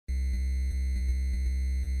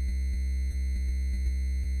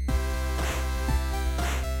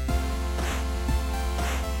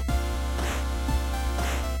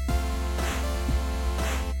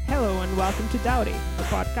welcome to Doughty, the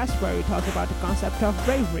podcast where we talk about the concept of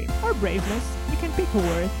bravery or braveness. You can pick a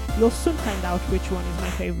word, you'll soon find out which one is my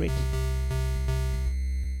favorite.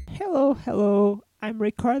 Hello. I'm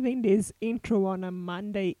recording this intro on a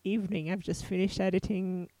Monday evening. I've just finished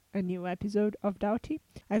editing a new episode of Doughty.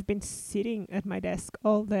 I've been sitting at my desk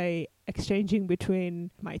all day exchanging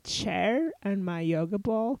between my chair and my yoga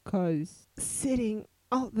ball, because sitting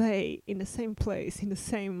all day in the same place, in the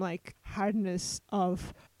same hardness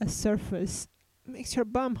of a surface, makes your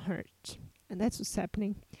bum hurt. And that's what's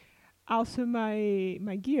happening. Also, my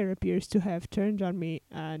gear appears to have turned on me,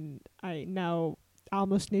 and I now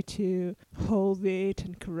almost need to hold it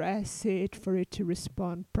and caress it for it to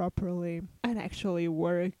respond properly and actually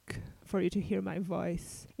work, for you to hear my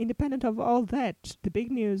voice. Independent of all that, the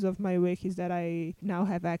big news of my week is that I now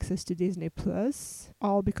have access to Disney Plus,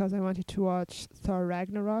 all because I wanted to watch Thor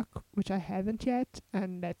Ragnarok, which I haven't yet,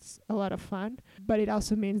 and that's a lot of fun. But it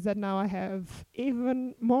also means that now I have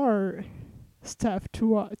even more stuff to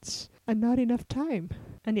watch and not enough time.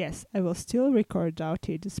 And yes, I will still record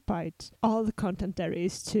Doughty despite all the content there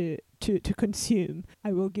is to consume.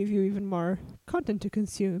 I will give you even more content to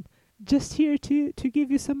consume, just here to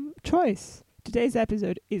give you some choice. Today's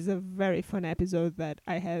episode is a very fun episode that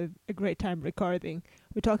I have a great time recording.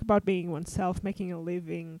 We talk about being oneself, making a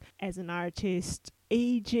living as an artist,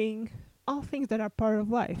 aging, all things that are part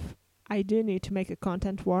of life. I do need to make a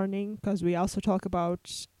content warning because we also talk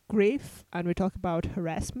about grief and we talk about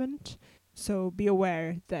harassment. So be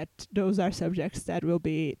aware that those are subjects that will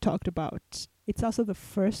be talked about. It's also the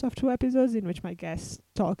first of two episodes in which my guest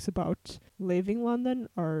talks about leaving London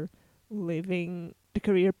or living the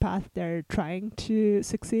career path they're trying to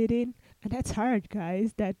succeed in. And that's hard,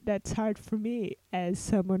 guys. That's hard for me as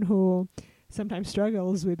someone who sometimes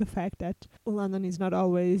struggles with the fact that London is not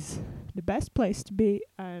always the best place to be,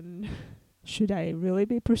 and should I really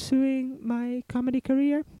be pursuing my comedy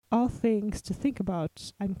career? All things to think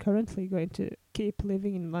about. I'm currently going to keep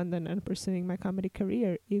living in London and pursuing my comedy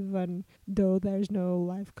career, even though there's no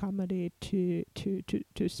live comedy to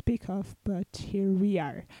speak of, but here we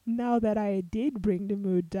are. Now that I did bring the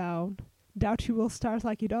mood down, Doughty will start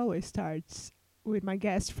like it always starts, with my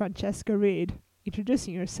guest Francesca Reid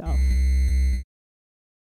introducing herself.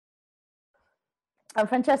 I'm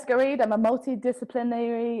Francesca Reid. I'm a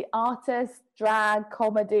multidisciplinary artist, drag,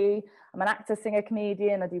 comedy. I'm an actor, singer,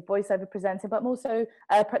 comedian. I do voiceover presenting, but I'm also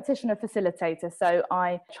a practitioner facilitator. So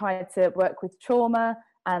I try to work with trauma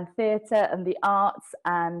and theatre and the arts,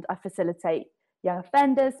 and I facilitate young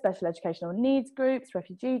offenders, special educational needs groups,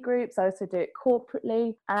 refugee groups. I also do it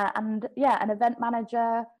corporately. An event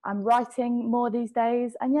manager. I'm writing more these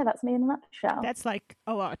days. And yeah, that's me in a nutshell. That's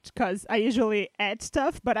a lot, because I usually add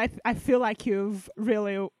stuff, but I feel like you've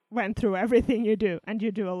really went through everything you do, and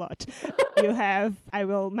you do a lot. I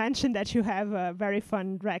will mention that you have a very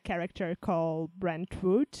fun drag character called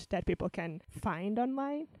Brentwood that people can find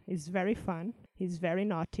online. He's very fun. He's very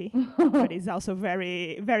naughty, but he's also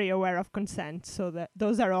very, very aware of consent. So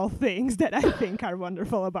those are all things that I think are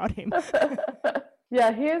wonderful about him.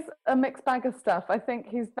 Yeah, he is a mixed bag of stuff. I think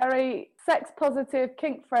he's very sex positive,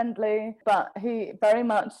 kink friendly, but he very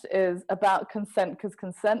much is about consent, because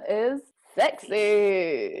consent is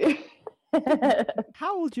sexy.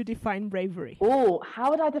 How would you define bravery? Oh, how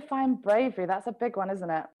would I define bravery? That's a big one, isn't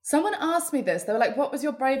it? Someone asked me this. They were like, what was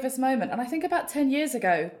your bravest moment? And I think about 10 years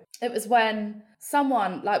ago, it was when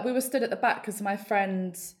someone, we were stood at the back because my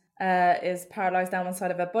friend is paralysed down one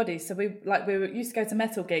side of her body. So we used to go to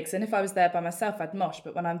metal gigs, and if I was there by myself, I'd mosh.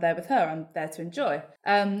 But when I'm there with her, I'm there to enjoy.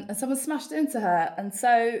 And someone smashed into her. And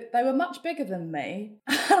so they were much bigger than me.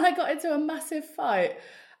 And I got into a massive fight.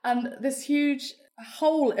 And this huge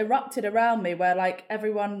hole erupted around me where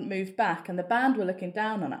everyone moved back and the band were looking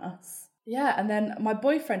down on us. Yeah, and then my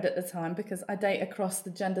boyfriend at the time, because I date across the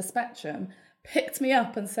gender spectrum, picked me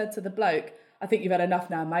up and said to the bloke, I think you've had enough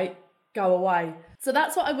now, mate. Go away. So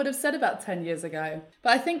that's what I would have said about 10 years ago.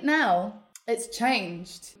 But I think now it's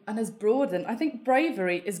changed and has broadened. I think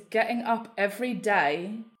bravery is getting up every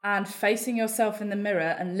day and facing yourself in the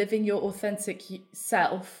mirror and living your authentic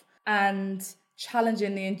self and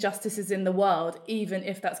challenging the injustices in the world, even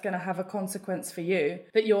if that's going to have a consequence for you.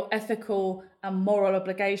 But your ethical and moral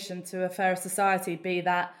obligation to a fairer society, be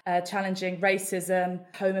that challenging racism,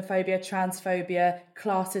 homophobia, transphobia,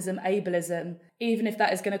 classism, ableism, even if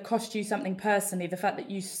that is going to cost you something personally, the fact that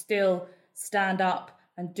you still stand up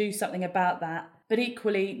and do something about that. But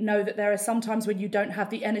equally, know that there are some times when you don't have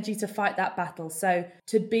the energy to fight that battle. So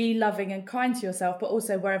to be loving and kind to yourself, but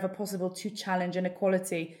also wherever possible to challenge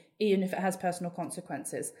inequality, even if it has personal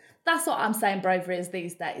consequences. That's what I'm saying bravery is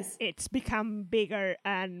these days. It's become bigger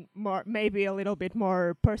and more, maybe a little bit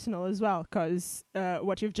more personal as well, because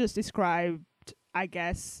what you've just described, I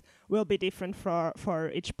guess, will be different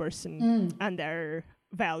for each person and their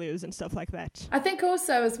values and stuff like that. I think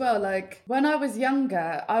also as well, like when I was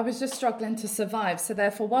younger, I was just struggling to survive. So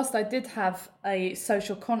therefore, whilst I did have a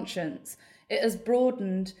social conscience, it has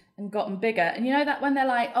broadened and gotten bigger. And you know that when they're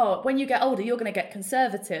like, oh, when you get older, you're going to get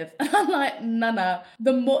conservative. And I'm like, no.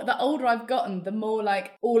 The older I've gotten, the more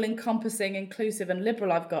like all-encompassing, inclusive and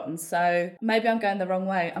liberal I've gotten. So maybe I'm going the wrong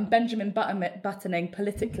way. I'm Benjamin Buttoning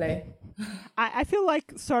politically. I feel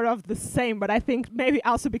like sort of the same, but I think maybe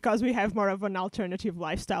also because we have more of an alternative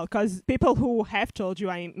lifestyle, because people who have told you,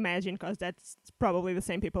 I imagine, because that's probably the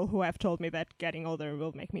same people who have told me that getting older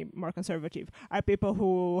will make me more conservative, are people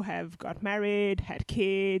who have got married, had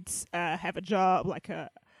kids, have a job, like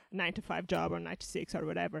a 9-to-5 job or 9-to-6 or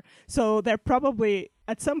whatever. So they're probably,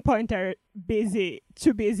 at some point, they're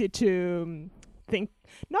too busy to think,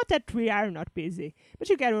 not that we are not busy, but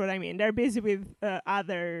you get what I mean. They're busy with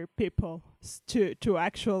other people to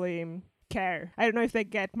actually care. I don't know if they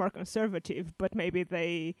get more conservative, but maybe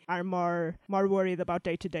they are more worried about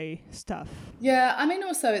day-to-day stuff. Yeah, I mean,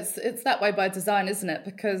 also it's that way by design, isn't it?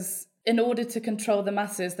 Because in order to control the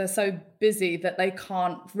masses, they're so busy that they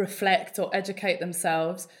can't reflect or educate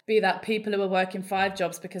themselves. Be that people who are working 5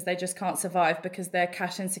 jobs because they just can't survive because they're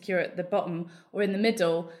cash insecure at the bottom, or in the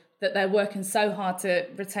middle, that they're working so hard to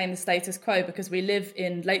retain the status quo because we live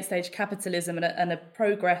in late stage capitalism and a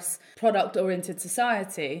progress product oriented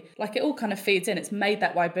society. Like it all kind of feeds in. It's made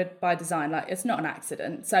that way by design. Like it's not an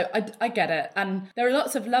accident. So I get it. And there are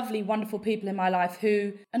lots of lovely, wonderful people in my life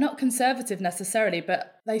who are not conservative necessarily,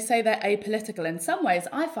 but they say they're apolitical. In some ways,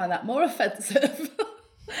 I find that more offensive.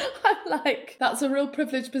 I'm like, that's a real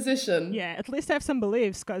privileged position. Yeah, at least have some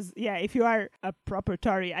beliefs, because, yeah, if you are a proper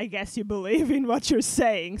Tory, I guess you believe in what you're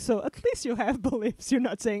saying, so at least you have beliefs. You're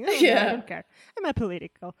not saying, oh, yeah, I don't care, I'm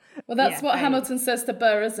apolitical. Well, that's what Hamilton says to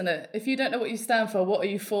Burr, isn't it? If you don't know what you stand for, what are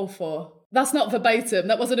you for? That's not verbatim.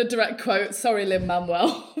 That wasn't a direct quote. Sorry,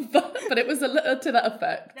 Lin-Manuel. but it was a little to that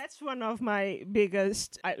effect. That's one of my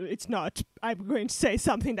biggest... it's not. I'm going to say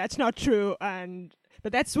something that's not true,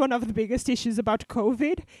 but that's one of the biggest issues about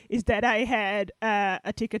COVID, is that I had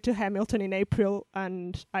a ticket to Hamilton in April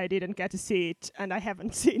and I didn't get to see it, and I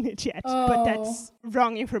haven't seen it yet. Oh. But that's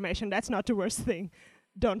wrong information. That's not the worst thing.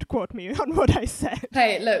 Don't quote me on what I said.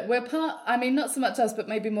 Hey, look, we're not so much us, but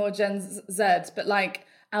maybe more Gen Z, but like...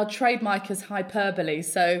 Our trademark is hyperbole.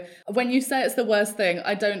 So when you say it's the worst thing,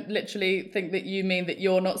 I don't literally think that you mean that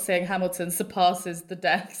you're not seeing Hamilton surpasses the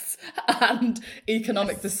deaths and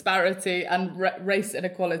economic disparity and race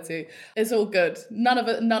inequality. It's all good. None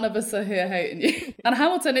of us are here hating you. And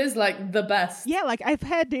Hamilton is like the best. Yeah, like I've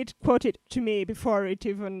had it quoted to me before it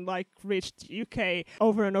even like reached UK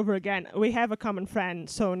over and over again. We have a common friend,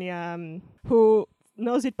 Sonia, who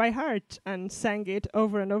knows it by heart and sang it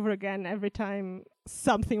over and over again every time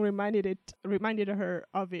something reminded her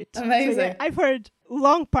of it. Amazing. So, yeah, I've heard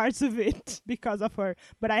long parts of it because of her,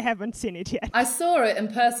 but I haven't seen it yet. I saw it in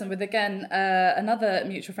person with, again, another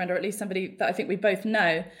mutual friend, or at least somebody that I think we both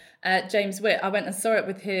know, James Witt. I went and saw it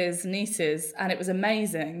with his nieces and it was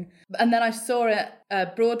amazing. And then I saw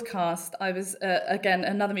it broadcast. I was, again,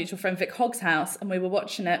 another mutual friend, Vic Hogg's house, and we were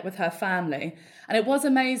watching it with her family. And it was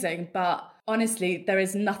amazing, but honestly, there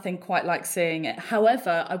is nothing quite like seeing it.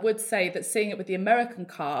 However, I would say that seeing it with the American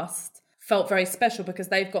cast felt very special because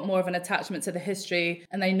they've got more of an attachment to the history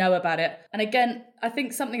and they know about it. And again, I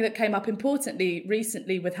think something that came up importantly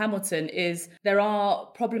recently with Hamilton is there are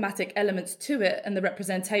problematic elements to it and the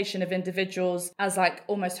representation of individuals as like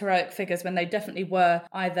almost heroic figures when they definitely were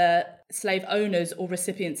either slave owners or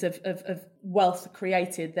recipients of wealth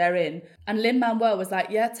created therein. And Lin-Manuel was like,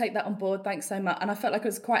 yeah, take that on board, thanks so much. And I felt like it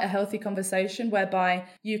was quite a healthy conversation whereby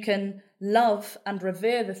you can love and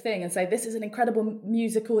revere the thing and say, this is an incredible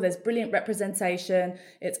musical, there's brilliant representation,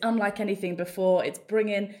 it's unlike anything before, it's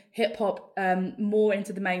bringing hip-hop more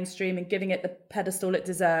into the mainstream and giving it the pedestal it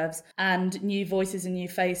deserves, and new voices and new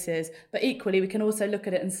faces. But equally, we can also look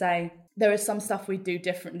at it and say, there is some stuff we do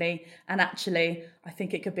differently, and actually I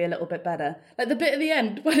think it could be a little bit better. Like the bit at the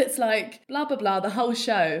end when it's like blah blah blah the whole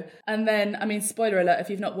show, and then, I mean, spoiler alert, if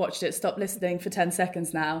you've not watched it, stop listening for 10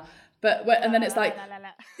 seconds now. But and then it's like,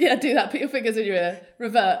 yeah, do that, put your fingers in your ear,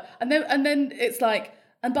 revert, and then it's like,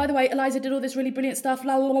 and by the way, Eliza did all this really brilliant stuff,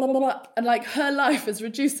 la, la, la, la, la, and like her life is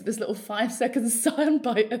reduced to this little 5-second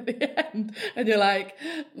soundbite at the end, and you're like,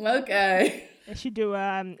 okay. They should do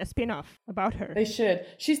a spin-off about her. They should.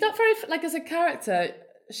 She's not very, like, as a character,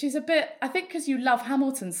 she's a bit, I think because you love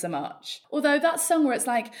Hamilton so much. Although that song where it's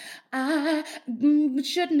like, I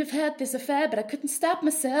shouldn't have had this affair, but I couldn't stop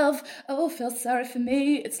myself. Oh, feel sorry for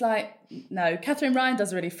me. It's like, no, Catherine Ryan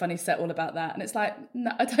does a really funny set all about that. And it's like,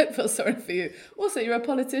 no, I don't feel sorry for you. Also, you're a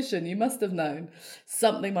politician. You must have known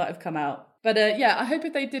something might have come out. But yeah, I hope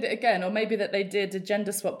if they did it again, or maybe that they did a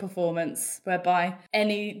gender swap performance whereby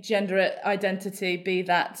any gender identity, be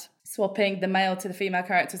that swapping the male to the female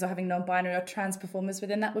characters or having non-binary or trans performers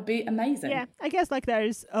within that, would be amazing. Yeah, I guess like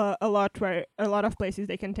there's a lot of places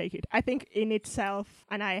they can take it. I think in itself,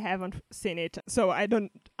 and I haven't seen it, so I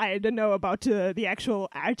don't know about the actual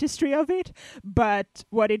artistry of it, but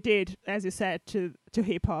what it did, as you said, to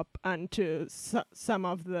hip hop and to some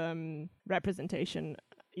of the representation.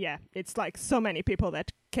 Yeah, it's like so many people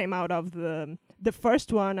that came out of the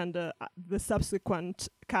first one and the subsequent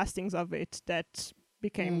castings of it that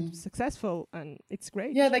became successful, and it's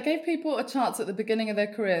great. Yeah, they gave people a chance at the beginning of their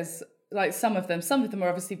careers, like some of them are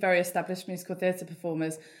obviously very established musical theatre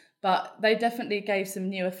performers, but they definitely gave some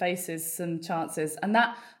newer faces some chances. And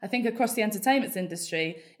that, I think, across the entertainment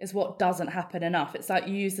industry is what doesn't happen enough. It's like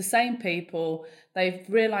you use the same people, they've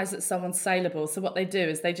realised that someone's saleable, so what they do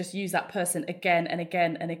is they just use that person again and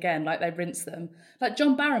again and again, like they rinse them. Like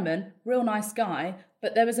John Barrowman, real nice guy,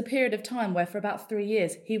 but there was a period of time where for about 3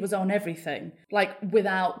 years he was on everything, like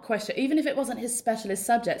without question. Even if it wasn't his specialist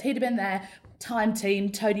subject, he'd have been there, Time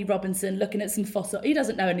Team, Tony Robinson, looking at some fossil. He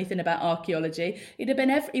doesn't know anything about archaeology. He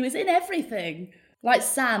was in everything, like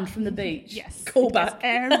sand from the beach. Yes, callback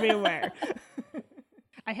everywhere.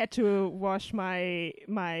 I had to wash my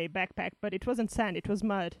backpack, but it wasn't sand; it was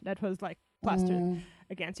mud that was like plastered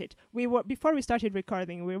against it. Before we started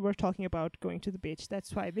recording, we were talking about going to the beach.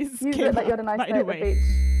 That's why this came You up, had a nice by day the at the way.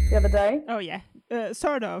 beach the other day. Oh yeah,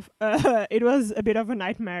 sort of. It was a bit of a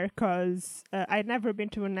nightmare because I'd never been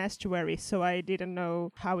to an estuary, so I didn't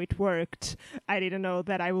know how it worked. I didn't know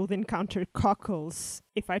that I would encounter cockles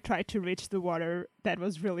if I tried to reach the water that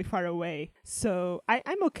was really far away. So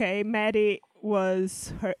I'm okay. Maddie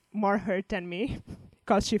was more hurt than me.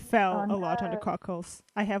 Because she fell a lot on the cockles.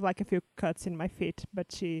 I have like a few cuts in my feet,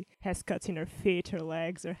 but she has cuts in her feet, her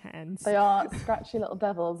legs, her hands. They are scratchy little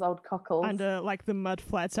devils, old cockles. And like the mud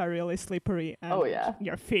flats are really slippery. And oh yeah.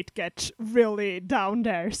 Your feet get really down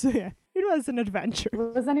there. So yeah, it was an adventure.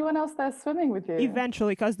 Was anyone else there swimming with you?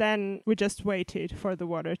 Eventually, because then we just waited for the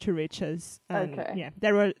water to reach us. And okay. Yeah,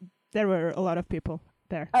 there were a lot of people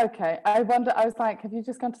there. Okay, I was like, have you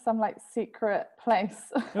just gone to some like secret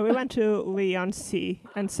place? No, we went to Leigh-on-Sea,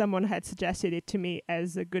 and someone had suggested it to me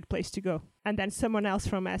as a good place to go. And then someone else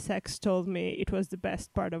from Essex told me it was the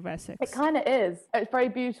best part of Essex. It kind of is. It's very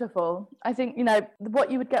beautiful. I think,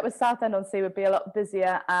 what you would get with Southend-on-Sea would be a lot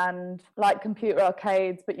busier and like computer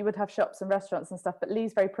arcades, but you would have shops and restaurants and stuff. But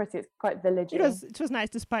Leigh's very pretty. It's quite villagey. It was nice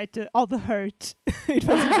despite all the hurt. It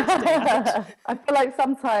was interesting. I feel like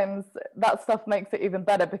sometimes that stuff makes it even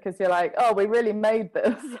better because you're like, oh, we really made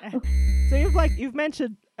this. Yeah. So you've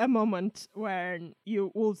mentioned a moment where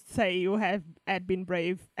you will say you had been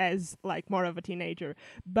brave as like more of a teenager,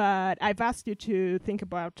 but I've asked you to think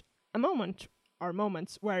about a moment or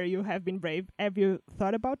moments where you have been brave. Have you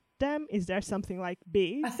thought about them? Is there something like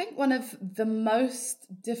big? I think one of the most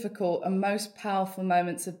difficult and most powerful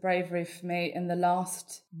moments of bravery for me in the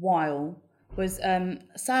last while was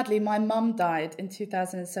sadly my mum died in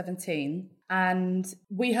 2017. And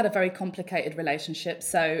we had a very complicated relationship.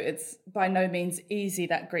 So it's by no means easy,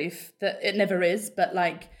 that grief, that it never is. But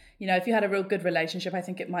if you had a real good relationship, I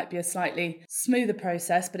think it might be a slightly smoother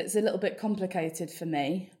process, but it's a little bit complicated for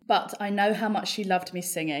me. But I know how much she loved me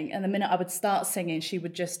singing. And the minute I would start singing, she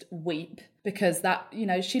would just weep because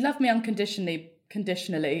she loved me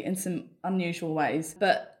conditionally in some unusual ways.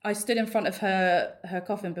 But I stood in front of her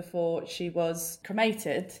coffin before she was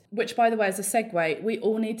cremated, which, by the way, as a segue, we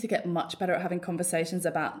all need to get much better at having conversations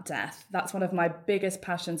about death. That's one of my biggest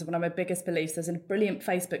passions and one of my biggest beliefs. There's a brilliant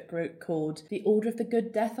Facebook group called The Order of the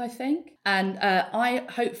Good Death, I think. And I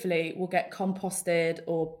hopefully will get composted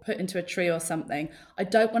or put into a tree or something. I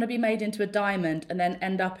don't want to be made into a diamond and then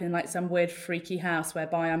end up in like some weird freaky house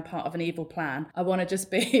whereby I'm part of an evil plan. I want to just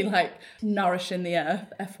be like nourishing the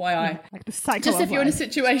earth, FYI. Like the cycle just of if you're life. in a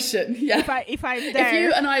situation, yeah. If I'm there, if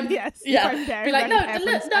you and I'm, yes, yeah, if I'm there, be like, no,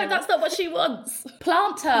 happens, that's not what she wants.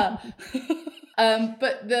 Plant her.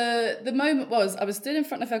 But the moment was, I was stood in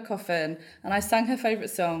front of her coffin and I sang her favourite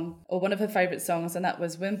song, or one of her favourite songs, and that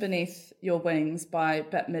was Wind Beneath Your Wings by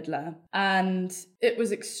Bette Midler. And it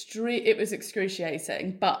was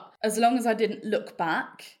excruciating, but as long as I didn't look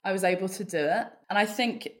back, I was able to do it. And I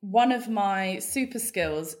think one of my super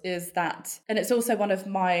skills is that, and it's also one of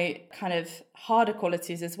my kind of harder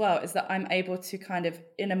qualities as well, is that I'm able to kind of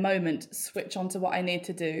in a moment switch on to what I need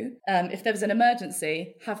to do. If there was an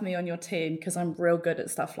emergency, have me on your team, because I'm real good at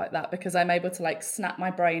stuff like that, because I'm able to like snap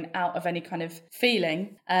my brain out of any kind of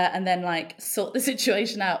feeling and then like sort the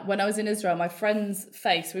situation out. When I was in Israel, my friend's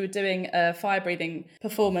face, we were doing a fire breathing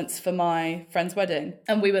performance for my friend's wedding,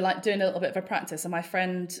 and we were like doing a little bit of a practice, and my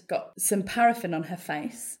friend got some paraffin on her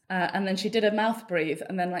face and then she did a mouth breathe,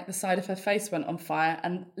 and then like the side of her face went on fire,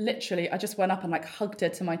 and literally I just went up and like hugged her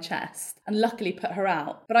to my chest and luckily put her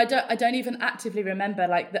out. But I don't even actively remember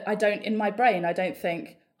like that. I don't, in my brain, I don't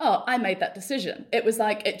think, oh, I made that decision. It was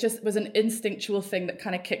like, it just was an instinctual thing that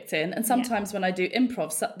kind of kicked in. And sometimes when I do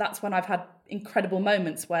improv, that's when I've had incredible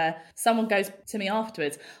moments where someone goes to me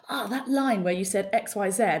afterwards, oh, that line where you said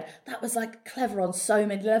XYZ, that was like clever on so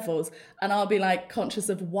many levels. And I'll be like conscious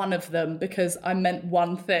of one of them because I meant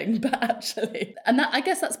one thing, but actually, and that, I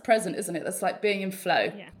guess that's present, isn't it? That's like being in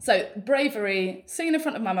flow. Yeah. So bravery, singing in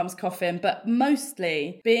front of my mum's coffin, but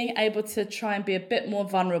mostly being able to try and be a bit more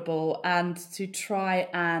vulnerable and to try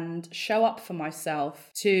and show up for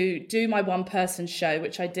myself, to do my one person show,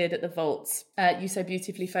 which I did at the Vaults. You So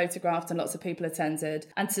Beautifully Photographed, and lots of people attended,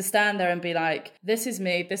 and to stand there and be like, this is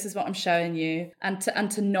me, this is what I'm showing you, and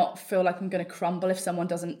to not feel like I'm going to crumble if someone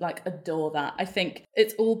doesn't like adore that. I think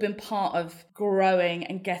it's all been part of growing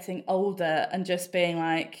and getting older and just being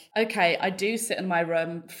like, okay, I do sit in my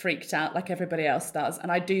room freaked out like everybody else does,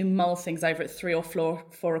 and I do mull things over at 3 or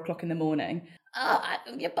 4 o'clock in the morning. Oh,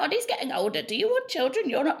 your body's getting older. Do you want children?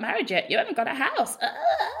 You're not married yet. You haven't got a house.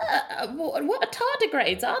 What are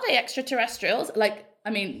tardigrades? Are they extraterrestrials? Like,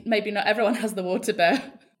 I mean, maybe not everyone has the water bear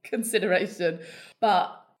consideration,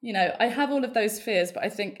 but, you know, I have all of those fears, but I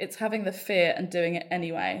think it's having the fear and doing it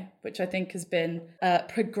anyway, which I think has been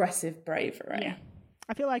progressive bravery. Yeah.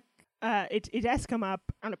 I feel like it has come up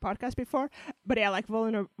on a podcast before, but yeah, like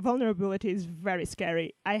vulnerability is very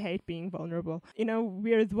scary. I hate being vulnerable in a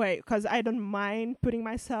weird way, because I don't mind putting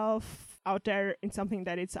myself out there in something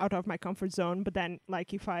that it's out of my comfort zone, but then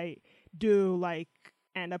like if I do like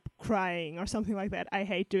end up crying or something like that, I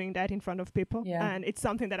hate doing that in front of people. And it's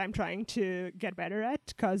something that I'm trying to get better at,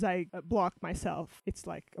 because I block myself. It's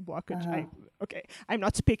like a blockage. I'm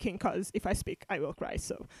not speaking, because if I speak I will cry,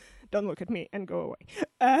 so don't look at me and go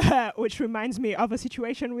away. Which reminds me of a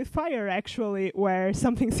situation with fire, actually, where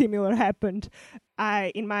something similar happened.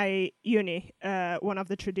 In my uni, one of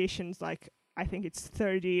the traditions, like I think it's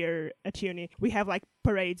third year at uni, we have like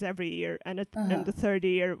parades every year, and in the third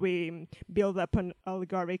year we build up an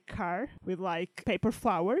allegoric car with like paper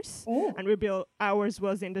flowers. And ours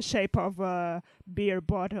was in the shape of a beer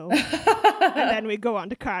bottle. And then we go on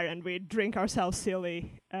the car and we drink ourselves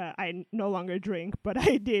silly. I no longer drink, but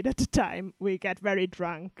I did at the time. We get very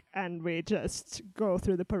drunk and we just go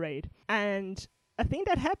through the parade. And a thing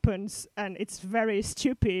that happens, and it's very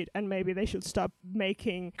stupid, and maybe they should stop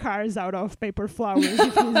making cars out of paper flowers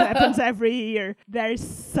if this happens every year. There's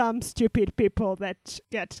some stupid people that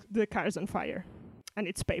get the cars on fire, and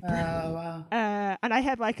it's paper. Oh, wow. And I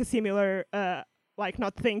had like a similar, like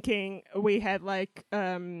not thinking, we had like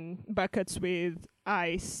buckets with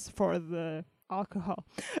ice for the alcohol.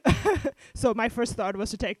 So my first thought was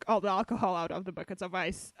to take all the alcohol out of the buckets of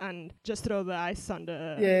ice and just throw the ice on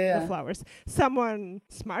the flowers. Someone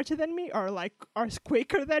smarter than me or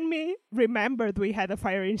quicker than me remembered we had a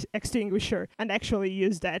fire extinguisher and actually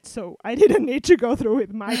used that, so I didn't need to go through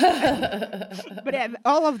with my But yeah,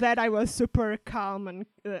 all of that I was super calm, and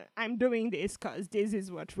I'm doing this because this is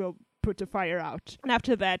what will put the fire out. And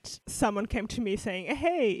after that, someone came to me saying,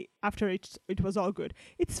 hey, after it was all good,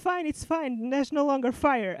 it's fine, there's no longer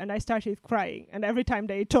fire. And I started crying, and every time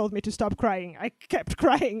they told me to stop crying, I kept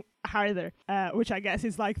crying harder, which I guess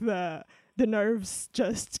is like the nerves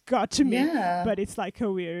just got to me. But it's like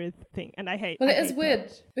a weird thing, and I hate it is hate weird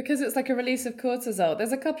that. Because it's like a release of cortisol.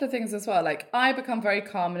 There's a couple of things as well, like I become very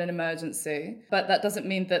calm in an emergency, but that doesn't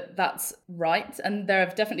mean that that's right. And there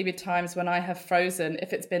have definitely been times when I have frozen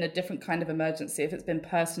if it's been a different kind of emergency, if it's been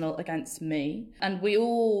personal against me. And we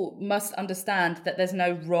all must understand that there's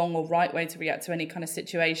no wrong or right way to react to any kind of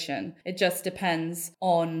situation. It just depends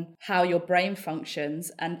on how your brain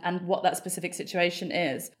functions and what that specific situation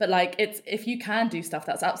is. But like, it's, if you can do stuff,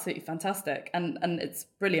 that's absolutely fantastic, and it's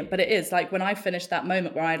brilliant. But it is like when I finished that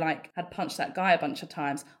moment where I like had punched that guy a bunch of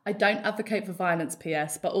times, I don't advocate for violence,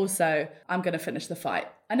 PS, but also I'm going to finish the fight.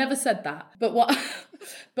 I never said that. But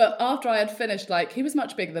but after I had finished, like, he was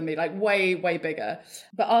much bigger than me, like way, way bigger.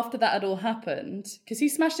 But after that had all happened, because he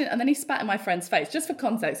smashed in, and then he spat in my friend's face. Just for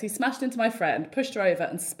context, he smashed into my friend, pushed her over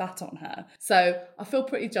and spat on her. So I feel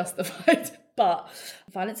pretty justified. But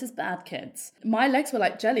violence is bad, kids. My legs were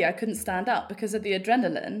like jelly. I couldn't stand up because of the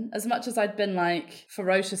adrenaline. As much as I'd been like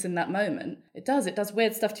ferocious in that moment, it does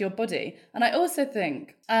weird stuff to your body. And I also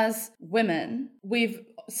think as women, we've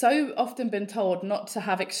so often been told not to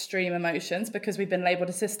have extreme emotions because we've been labelled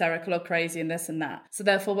as hysterical or crazy and this and that. So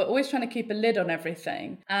therefore, we're always trying to keep a lid on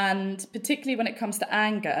everything. And particularly when it comes to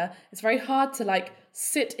anger, it's very hard to like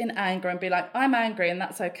sit in anger and be like, I'm angry and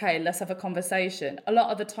that's okay, let's have a conversation. A lot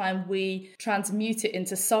of the time we transmute it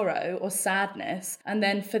into sorrow or sadness, and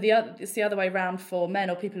then it's the other way around for men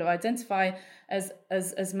or people who identify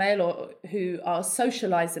as male or who are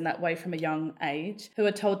socialized in that way from a young age, who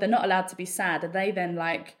are told they're not allowed to be sad, and they then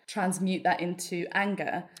like transmute that into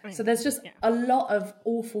anger. So there's just a lot of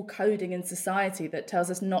awful coding in society that tells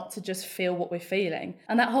us not to just feel what we're feeling.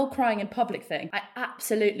 And that whole crying in public thing, I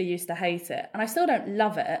absolutely used to hate it, and I still don't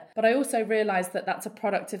love it, but I also realized that that's a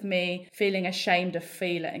product of me feeling ashamed of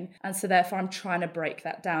feeling, and so therefore I'm trying to break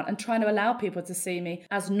that down and trying to allow people to see me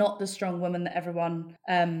as not the strong woman that everyone,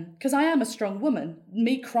 because I am a strong woman.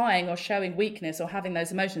 Me crying or showing weakness or having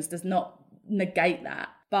those emotions does not negate that.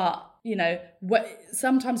 But, you know,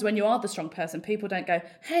 sometimes when you are the strong person, people don't go,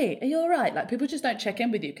 hey, are you all right? Like, people just don't check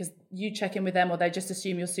in with you because you check in with them, or they just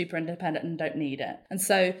assume you're super independent and don't need it. And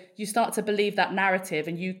so you start to believe that narrative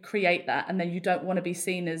and you create that, and then you don't want to be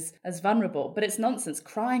seen as vulnerable. But it's nonsense.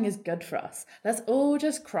 Crying is good for us. Let's all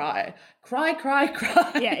just cry. Cry.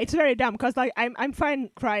 Yeah, it's very dumb because like I'm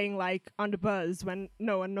fine crying like on the bus when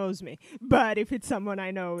no one knows me. But if it's someone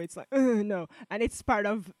I know, it's like, no. And it's part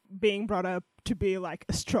of being brought up to be like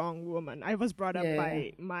a strong woman. I was brought up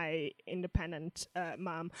by my independent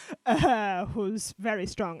mom who's very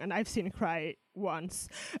strong, and I've seen her cry once.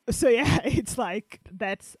 So yeah, it's like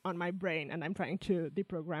that's on my brain, and I'm trying to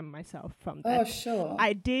deprogram myself from that. Oh, sure.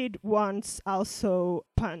 I did once also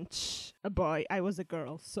punch a boy. I was a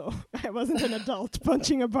girl, so I wasn't an adult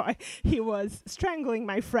punching a boy. He was strangling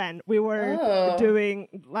my friend. We were doing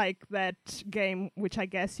like that game, which I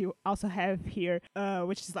guess you also have here,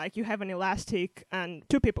 which is like you have an elastic and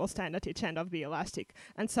two people stand at each end of the elastic,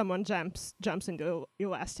 and someone jumps in the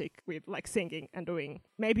elastic with like singing and doing.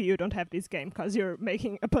 Maybe you don't have this game because you're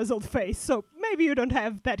making a puzzled face, so maybe you don't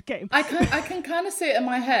have that game. I can kind of see it in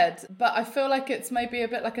my head, but I feel like it's maybe a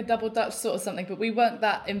bit like a double dutch sort of something, but we weren't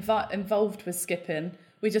that involved with skipping.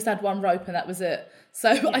 We just had one rope and that was it.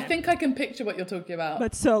 So yeah. I think I can picture what you're talking about.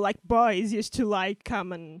 But so like boys used to like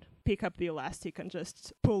come and pick up the elastic and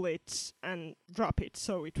just pull it and drop it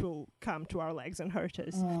so it will come to our legs and hurt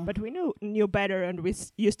us. But we knew better, and we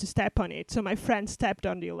used to step on it. So my friend stepped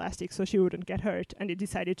on the elastic so she wouldn't get hurt, and he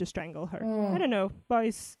decided to strangle her. I don't know.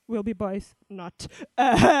 Boys will be boys, not.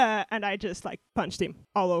 And I just like punched him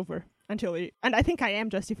all over. And I think I am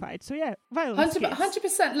justified. So yeah, violence.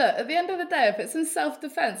 100%. Look, at the end of the day, if it's in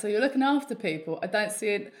self-defense or you're looking after people, I don't see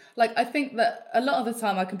it. Like, I think that a lot of the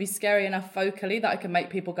time I can be scary enough vocally that I can make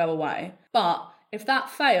people go away. But if that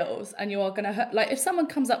fails and you are going to hurt, like if someone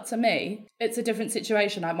comes up to me, it's a different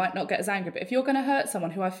situation. I might not get as angry. But if you're going to hurt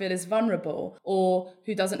someone who I feel is vulnerable or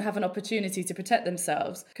who doesn't have an opportunity to protect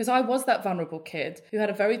themselves, because I was that vulnerable kid who had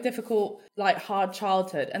a very difficult, like hard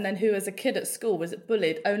childhood, and then who as a kid at school was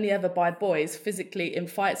bullied only ever by boys, physically in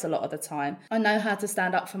fights a lot of the time. I know how to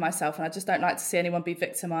stand up for myself, and I just don't like to see anyone be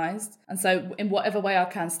victimized. And so in whatever way I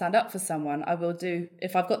can stand up for someone, I will do.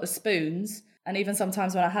 If I've got the spoons, and even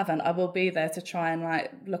sometimes when I haven't, I will be there to try and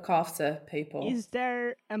like look after people. Is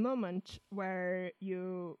there a moment where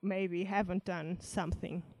you maybe haven't done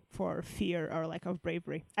something for fear or lack of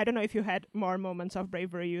bravery? I don't know if you had more moments of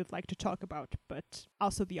bravery you'd like to talk about, but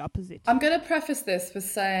also the opposite. I'm going to preface this with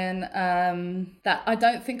saying that I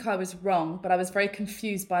don't think I was wrong, but I was very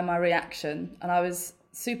confused by my reaction, and I was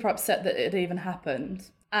super upset that it even happened.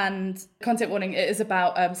 And content warning, it is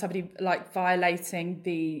about somebody like violating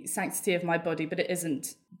the sanctity of my body, but it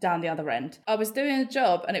isn't down the other end. I was doing a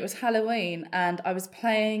job and it was Halloween, and I was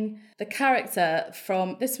playing the character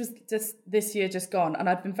from, this was just this year just gone, and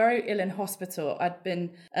I'd been very ill in hospital. I'd been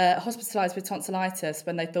hospitalised with tonsillitis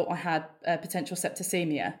when they thought I had potential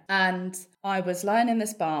septicemia. And I was lying in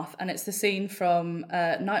this bath, and it's the scene from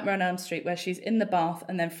Nightmare on Elm Street where she's in the bath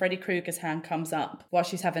and then Freddy Krueger's hand comes up while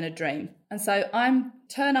she's having a dream. And so I'm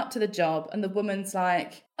turn up to the job, and the woman's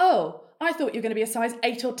like, oh, I thought you were going to be a size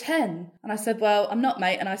 8 or 10. And I said, well, I'm not,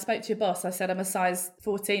 mate. And I spoke to your boss. I said, I'm a size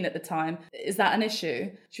 14 at the time. Is that an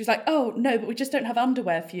issue? She was like, oh, no, but we just don't have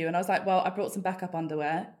underwear for you. And I was like, well, I brought some backup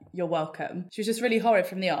underwear. you're welcome. She was just really horrid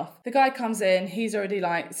from the off. The guy comes in, he's already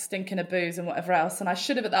like stinking of booze and whatever else. And I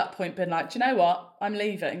should have at that point been like, do you know what? I'm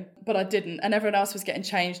leaving. But I didn't. And everyone else was getting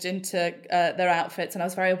changed into their outfits. And I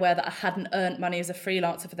was very aware that I hadn't earned money as a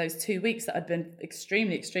freelancer for those 2 weeks that I'd been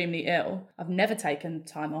extremely, extremely ill. I've never taken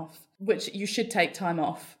time off, which you should take time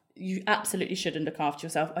off. You absolutely shouldn't look after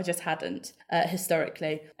yourself. I just hadn't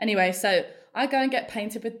historically. Anyway, so I go and get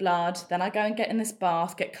painted with blood. Then I go and get in this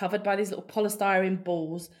bath, get covered by these little polystyrene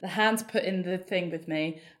balls. The hands put in the thing with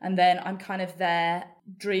me. And then I'm kind of there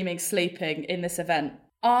dreaming, sleeping in this event.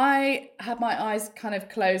 I had my eyes kind of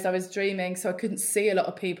closed. I was dreaming, so I couldn't see a lot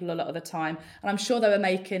of people a lot of the time. And I'm sure they were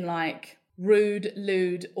making like rude,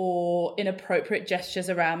 lewd or inappropriate gestures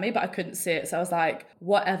around me, but I couldn't see it. So I was like,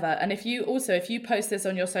 whatever. And if you post this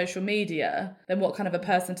on your social media, then what kind of a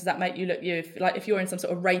person does that make you look? If you're in some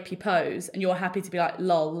sort of rapey pose and you're happy to be like,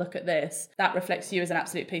 lol, look at this, that reflects you as an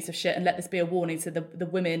absolute piece of shit, and let this be a warning to the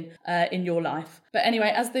women in your life. But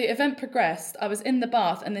anyway, as the event progressed, I was in the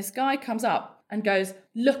bath and this guy comes up and goes,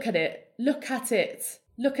 look at it,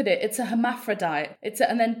 it's a hermaphrodite,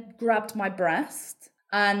 and then grabbed my breast.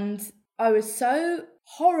 And I was so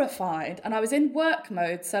horrified, and I was in work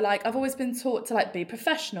mode. So like, I've always been taught to like be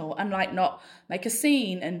professional and like not make a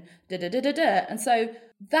scene and da-da-da-da-da. And so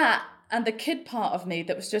that, and the kid part of me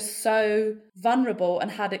that was just so vulnerable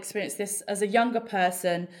and had experienced this as a younger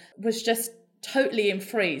person, was just totally in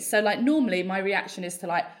freeze. So like, normally my reaction is to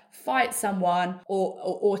like fight someone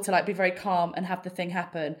or to like be very calm and have the thing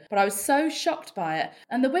happen. But I was so shocked by it.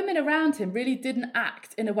 And the women around him really didn't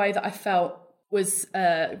act in a way that I felt was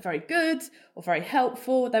very good or very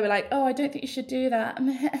helpful. They were like, oh, I don't think you should do that.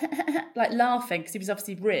 Like laughing, because he was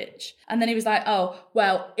obviously rich. And then he was like, oh,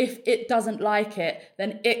 well, if it doesn't like it,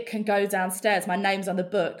 then it can go downstairs. My name's on the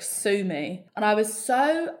book, sue me. And I was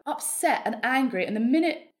so upset and angry. And the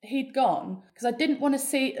minute he'd gone, because I didn't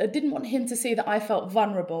want him to see that I felt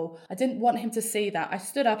vulnerable. I didn't want him to see that. I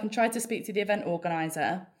stood up and tried to speak to the event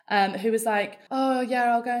organizer, who was like, oh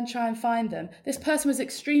yeah, I'll go and try and find them. This person was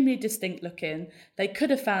extremely distinct looking. They could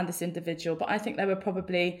have found this individual, but I think they were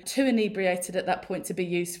probably too inebriated at that point to be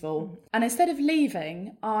useful. And instead of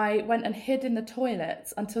leaving, I went and hid in the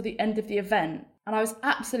toilets until the end of the event. And I was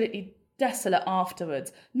absolutely desolate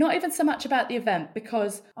afterwards. Not even so much about the event,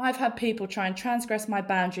 because I've had people try and transgress my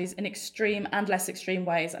boundaries in extreme and less extreme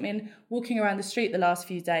ways. I mean, walking around the street the last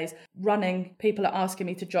few days, running, people are asking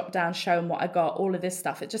me to drop down, show them what I got, all of this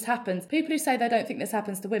stuff. It just happens. People who say they don't think this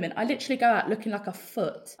happens to women, I literally go out looking like a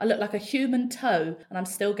foot. I look like a human toe, and I'm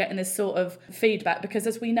still getting this sort of feedback, because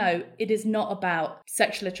as we know, it is not about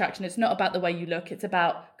sexual attraction. It's not about the way you look. It's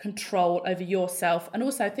about control over yourself, and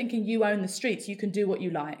also thinking you own the streets, you can do what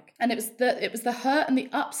you like. And it was the hurt and the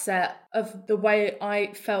upset of the way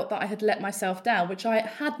I felt that I had let myself down, which I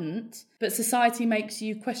hadn't, but society makes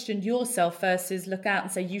you question yourself versus look out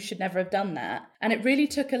and say you should never have done that. And it really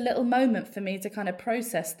took a little moment for me to kind of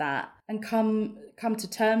process that and come to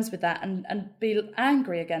terms with that and be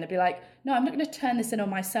angry again and be like, no, I'm not going to turn this in on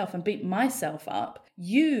myself and beat myself up.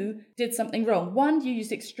 You did something wrong. One, you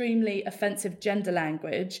used extremely offensive gender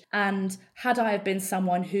language, and had I have been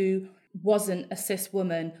someone who wasn't a cis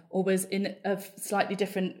woman or was in a slightly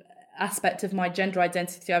different aspect of my gender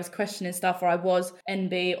identity, I was questioning stuff, or I was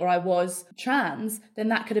NB or I was trans, then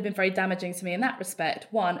that could have been very damaging to me in that respect,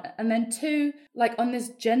 one. And then two, like on this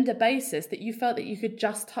gender basis, that you felt that you could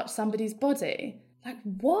just touch somebody's body. Like,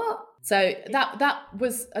 what? So that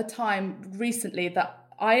was a time recently that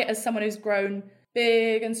I, as someone who's grown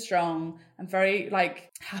big and strong and very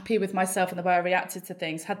like happy with myself and the way I reacted to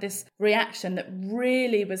things, had this reaction that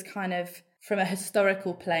really was kind of from a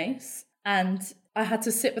historical place. And I had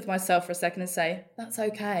to sit with myself for a second and say, that's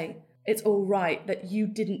okay. It's all right that you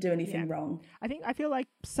didn't do anything wrong. I feel like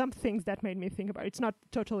some things that made me think about, it's not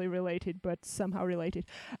totally related, but somehow related.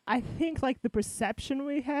 I think like the perception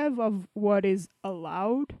we have of what is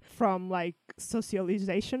allowed from like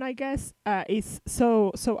socialization, I guess, is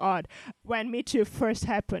so odd. When Me Too first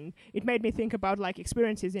happened, it made me think about like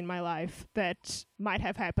experiences in my life that might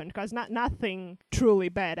have happened, because nothing truly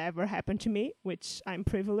bad ever happened to me, which I'm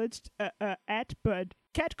privileged at, but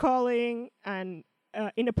catcalling and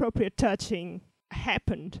inappropriate touching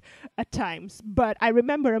happened at times. But I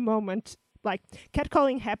remember a moment, like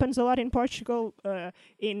catcalling happens a lot in Portugal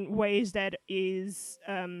in ways that is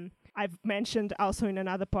I've mentioned also in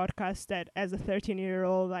another podcast that as a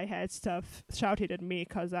 13-year-old I had stuff shouted at me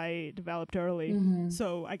because I developed early.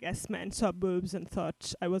 So I guess men saw boobs and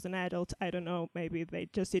thought I was an adult. I don't know, maybe they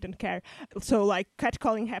just didn't care. So like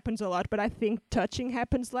catcalling happens a lot, but I think touching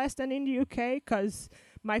happens less than in the UK, because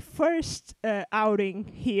my first outing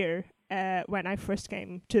here when I first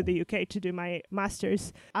came to the UK to do my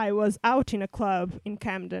master's. I was out in a club in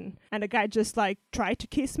Camden, and a guy just like tried to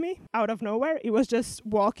kiss me out of nowhere. He was just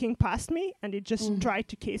walking past me, and he just tried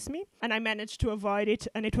to kiss me, and I managed to avoid it,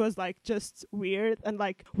 and it was like just weird, and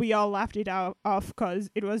like we all laughed it off because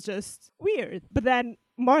it was just weird. But then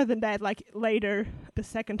more than that, like later, the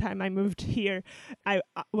second time I moved here, I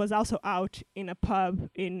was also out in a pub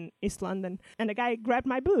in East London, and a guy grabbed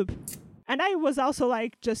my boob. And I was also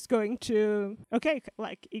like just going to, okay,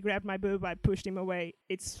 like he grabbed my boob, I pushed him away.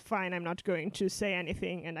 It's fine, I'm not going to say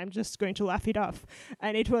anything, and I'm just going to laugh it off.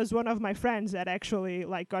 And it was one of my friends that actually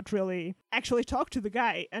talked to the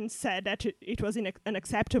guy and said that it was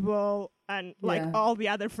unacceptable. And like all the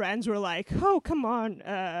other friends were like, oh, come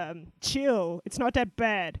on, chill, it's not that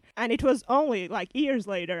bad. And it was only like years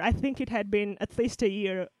later, I think it had been at least a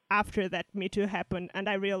year after that Me Too happened, and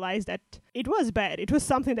I realized that it was bad. It was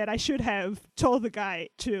something that I should have told the guy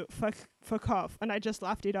to fuck off, and I just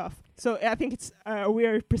laughed it off. So I think it's a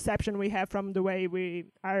weird perception we have from the way we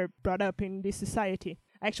are brought up in this society.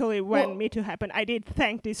 Actually, when Me Too happened, I did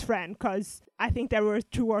thank this friend because I think there were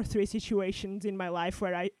 2 or 3 situations in my life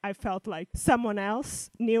where I felt like someone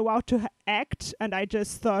else knew how to act, and I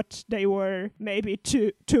just thought they were maybe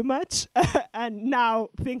too much. And now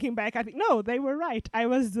thinking back, I think, no, they were right. I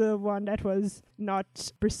was the one that was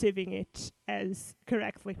not perceiving it as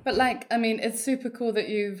correctly. But like, I mean, it's super cool that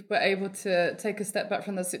you were able to take a step back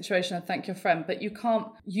from the situation and thank your friend, but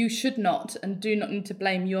you should not and do not need to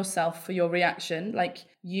blame yourself for your reaction. Like,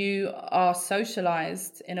 you are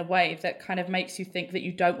socialized in a way that kind of makes you think that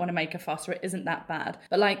you don't want to make a fuss or it isn't that bad.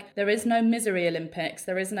 But like, there is no misery Olympics.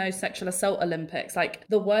 There is no sexual assault Olympics. Like,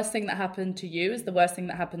 the worst thing that happened to you is the worst thing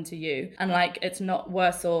that happened to you. And like, it's not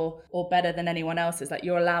worse or better than anyone else's. Like,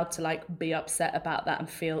 you're allowed to like be upset about that and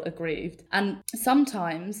feel aggrieved. And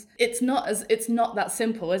sometimes it's not that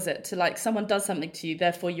simple, is it? To like, someone does something to you,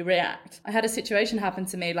 therefore you react. I had a situation happen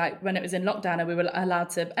to me like when it was in lockdown and we were allowed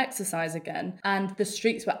to exercise again, and the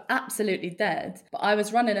streets were absolutely dead, but I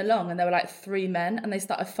was running along and there were like 3 men and they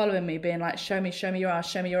started following me being like, show me your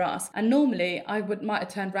ass. And normally I might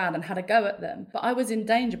have turned around and had a go at them, but I was in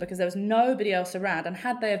danger because there was nobody else around. And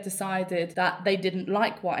had they have decided that they didn't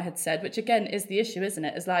like what I had said, which again is the issue, isn't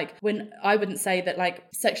it? Is like, when I wouldn't say that like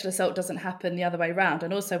sexual assault doesn't happen the other way around.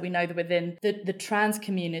 And also we know that within the trans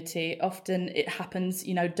community, often it happens,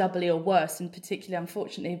 you know, doubly or worse, and particularly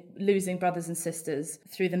unfortunately losing brothers and sisters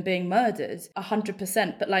through them being murdered 100%.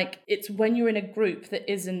 But like, it's when you're in a group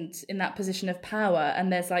that isn't in that position of power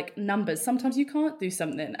and there's like numbers, sometimes you can't do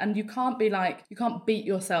something, and you can't be like, you can't beat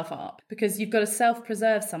yourself up because you've got to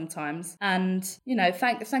self-preserve sometimes. And, you know,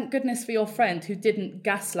 thank goodness for your friend who didn't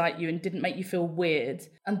gaslight you and didn't make you feel weird.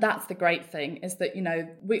 And that's the great thing, is that, you know,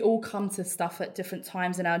 we all come to stuff at different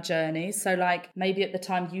times in our journey. So like, maybe at the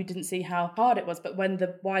time you didn't see how hard it was, but when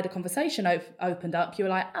the wider conversation opened up, you were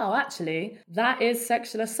like, oh, actually, that is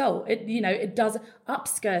sexual assault. It, you know, it does.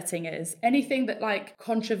 Upskirting is anything that like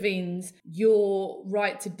contravenes your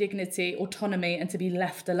right to dignity, autonomy, and to be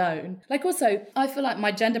left alone. Like, also, I feel like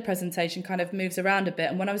my gender presentation kind of moves around a bit.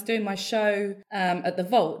 And when I was doing my show at the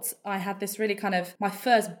Vault, I had this really kind of my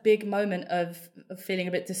first big moment of feeling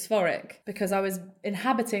a bit dysphoric, because I was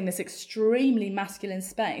inhabiting this extremely masculine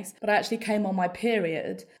space, but I actually came on my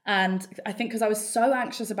period. And I think because I was so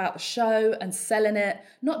anxious about the show and selling it,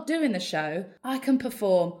 not doing the show, I can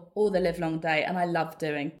perform all the live long day, and I love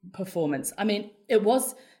doing performance. I mean, it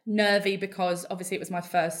was nervy because obviously it was my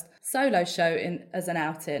first solo show as an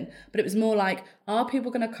outing, but it was more like, are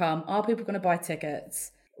people going to come? Are people going to buy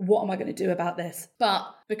tickets? What am I going to do about this?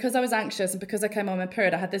 But because I was anxious and because I came on my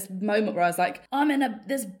period, I had this moment where I was like, I'm in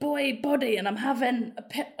this boy body and I'm having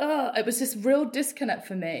it was this real disconnect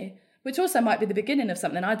for me, which also might be the beginning of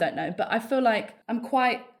something, I don't know. But I feel like I'm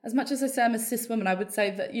quite, as much as I say I'm a cis woman, I would say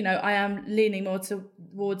that, you know, I am leaning more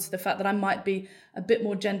towards the fact that I might be a bit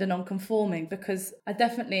more gender non-conforming, because I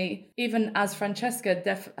definitely, even as Francesca,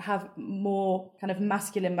 have more kind of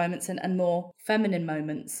masculine moments and more feminine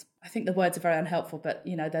moments. I think the words are very unhelpful, but,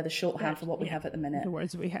 you know, they're the shorthand for what we have at the minute. The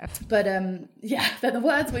words we have. But, yeah, they're the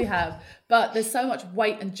words we have. But there's so much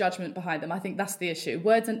weight and judgment behind them. I think that's the issue.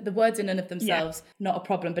 The words in and of themselves, not a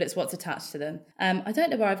problem, but it's what's attached to them. I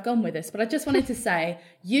don't know where I've gone with this, but I just wanted to say,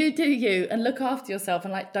 you do you and look after yourself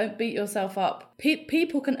and, like, don't beat yourself up.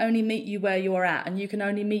 People can only meet you where you're at, and you can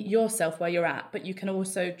only meet yourself where you're at, but you can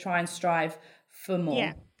also try and strive for more.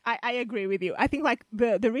 Yeah. I agree with you. I think like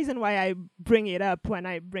the reason why I bring it up when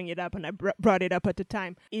I bring it up, and I brought it up at the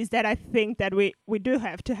time, is that I think that we do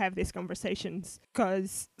have to have these conversations,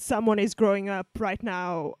 because someone is growing up right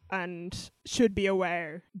now and should be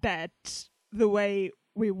aware that the way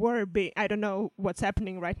we were being, I don't know what's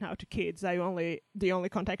happening right now to kids. The only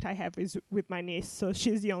contact I have is with my niece, so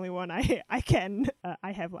she's the only one I can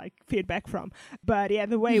I have like feedback from. But yeah,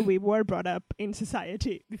 the way we were brought up in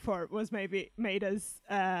society before was maybe made us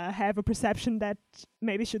have a perception that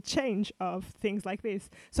maybe should change of things like this.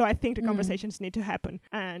 So I think the conversations need to happen,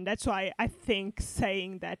 and that's why I think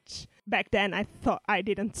saying that back then I thought I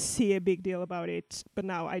didn't see a big deal about it, but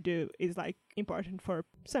now I do, is like important for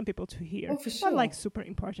some people to hear. Oh, for sure. Not like super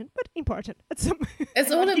important, but important. It's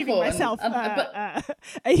all I'm giving important. myself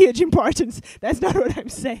a huge importance. That's not what I'm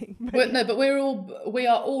saying. But we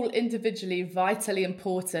are all individually vitally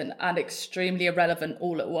important and extremely irrelevant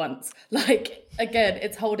all at once. Like, again,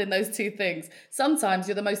 it's holding those two things. Sometimes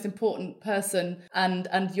you're the most important person and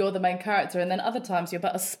you're the main character, and then other times you're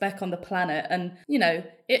but a speck on the planet, and you know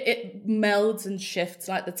it melds and shifts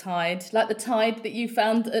like the tide that you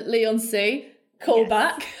found at Leon Sea. Call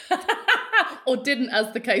back. Or didn't,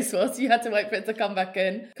 as the case was. You had to wait for it to come back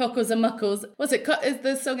in. Cockles and muckles.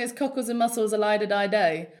 The song is Cockles and Mussels, a lie-to-die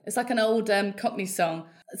day. It's like an old Cockney song.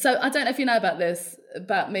 So I don't know if you know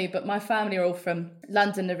about me, but my family are all from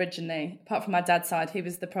London originally. Apart from my dad's side, he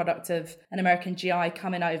was the product of an American GI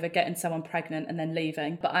coming over, getting someone pregnant and then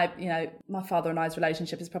leaving. But my father and I's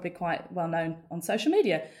relationship is probably quite well known on social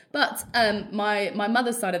media. But my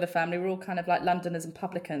mother's side of the family were all kind of like Londoners and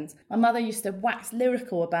publicans. My mother used to wax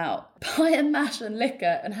lyrical about pie and mash and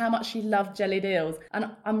liquor and how much she loved jelly deals. And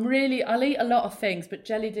I'll eat a lot of things, but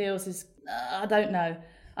jelly deals is, I don't know.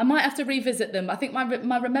 I might have to revisit them. I think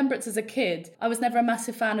my remembrance as a kid, I was never a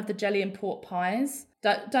massive fan of the jelly and pork pies.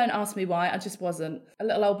 Don't ask me why, I just wasn't. A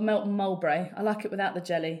little old Melton Mulberry, I like it without the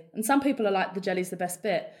jelly. And some people are like, the jelly's the best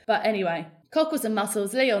bit. But anyway, Cockles and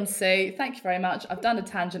Mussels, Leon Sea, thank you very much. I've done a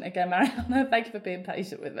tangent again, Mariana. Thank you for being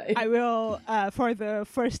patient with me. I will, for the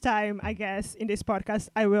first time, I guess, in this podcast,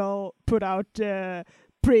 I will put out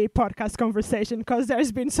pre-podcast conversation, because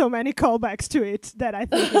there's been so many callbacks to it that I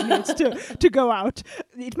think it needs to go out.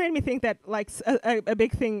 It made me think that like a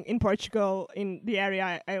big thing in Portugal, in the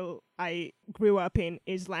area I grew up in,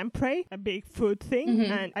 is lamprey, a big food thing.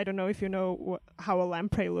 And I don't know if you know how a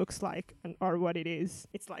lamprey looks like or what it is.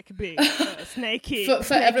 It's like a big snaky.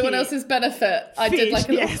 For everyone else's benefit, I did like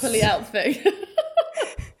a little pulley out thing.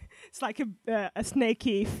 It's like a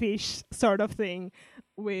snaky fish sort of thing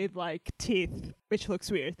with like teeth, which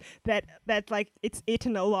looks weird. That like it's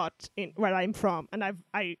eaten a lot in where I'm from, and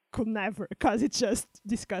I could never, because it just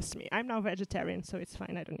disgusts me. I'm now vegetarian, so it's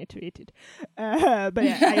fine. I don't need to eat it. But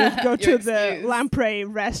yeah, I would go to the lamprey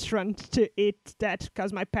restaurant to eat that,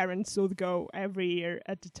 because my parents would go every year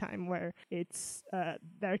at the time where it's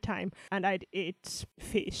their time, and I'd eat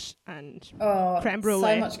fish and creme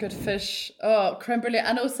brulee. So much good fish. Creme brulee,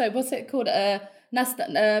 and also what's it called?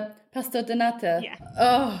 Pasta de nata. Yeah.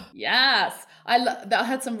 Oh yes, I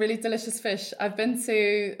had some really delicious fish. I've been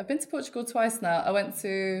to Portugal twice now. I went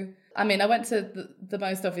to the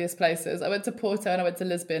most obvious places. I went to Porto and I went to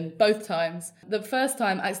Lisbon both times. The first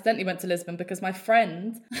time I accidentally went to Lisbon because my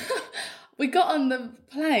friend we got on the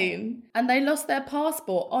plane and they lost their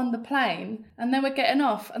passport on the plane, and they were getting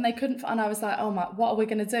off and they couldn't, and I was like, oh my, what are we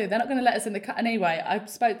going to do? They're not going to let us in the car. Anyway, I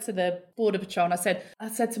spoke to the border patrol and I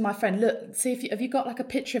said to my friend, look, see if have you got like a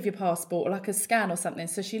picture of your passport or like a scan or something?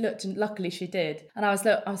 So she looked, and luckily she did. And I was,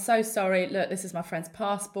 look, I'm so sorry. Look, this is my friend's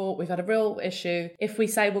passport. We've had a real issue. If we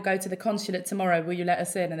say we'll go to the consulate tomorrow, will you let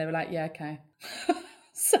us in? And they were like, yeah, okay.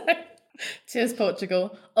 So cheers,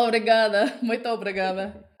 Portugal. Obrigada. Muito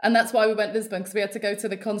obrigada. And that's why we went to Lisbon, because we had to go to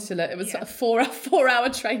the consulate. It was a 4-hour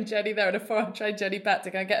train journey there and a 4-hour train journey back to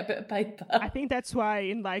go and get a bit of paper. I think that's why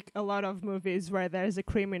in like a lot of movies where there's a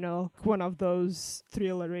criminal, one of those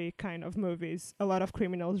thrillery kind of movies, a lot of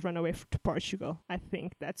criminals run away to Portugal. I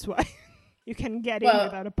think that's why. You can get in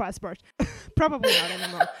without a passport. Probably not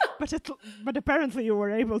anymore. But apparently you were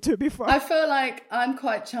able to before. I feel like I'm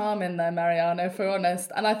quite charming though, Mariano, if we're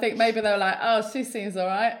honest. And I think maybe they were like, oh, she seems all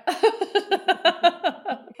right.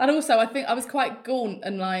 And also I think I was quite gaunt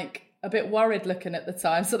and like a bit worried looking at the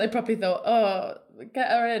time. So they probably thought, oh, get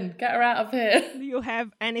her out of here. Do you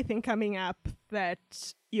have anything coming up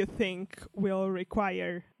that you think will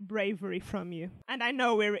require bravery from you? And I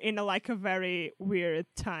know we're in a very weird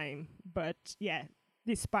time, but yeah,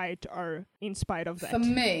 despite or in spite of that. For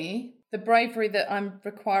me, the bravery that I'm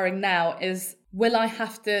requiring now is, will I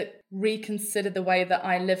have to reconsider the way that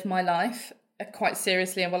I live my life quite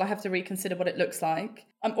seriously, and will I have to reconsider what it looks like?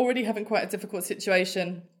 I'm already having quite a difficult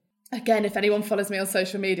situation. Again, if anyone follows me on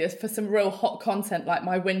social media for some real hot content, like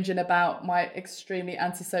my whinging about my extremely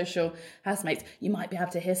antisocial housemates, you might be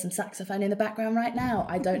able to hear some saxophone in the background right now.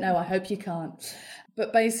 I don't know. I hope you can't.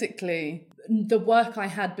 but basically the work I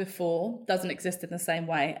had before doesn't exist in the same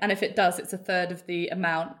way. And if it does, it's a third of the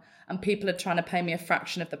amount. And people are trying to pay me a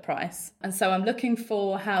fraction of the price. And so I'm looking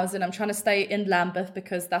for housing. I'm trying to stay in Lambeth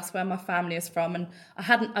because that's where my family is from. And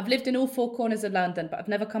I've lived in all four corners of London, but I've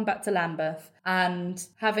never come back to Lambeth. And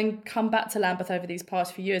having come back to Lambeth over these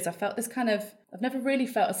past few years, I felt this kind of, I've never really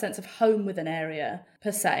felt a sense of home with an area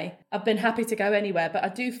per se. I've been happy to go anywhere, but I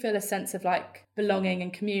do feel a sense of like belonging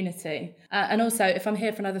and community. And also, if I'm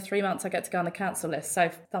here for another 3 months, I get to go on the council list. So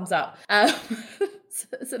thumbs up.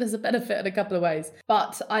 So there's a benefit in a couple of ways.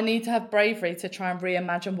 But I need to have bravery to try and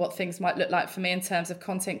reimagine what things might look like for me in terms of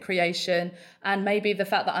content creation, and maybe the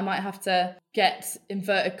fact that I might have to get,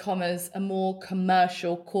 inverted commas, a more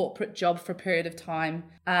commercial corporate job for a period of time.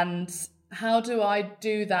 And how do I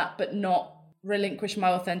do that but not relinquish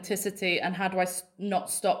my authenticity, and how do I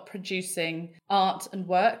not stop producing art and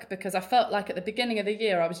work? Because I felt like at the beginning of the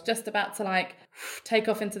year I was just about to like take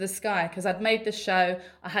off into the sky, because I'd made the show,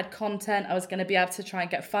 I had content, I was going to be able to try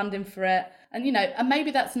and get funding for it, and you know, and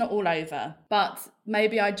maybe that's not all over, but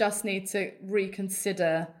maybe I just need to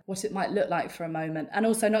reconsider what it might look like for a moment, and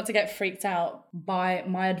also not to get freaked out by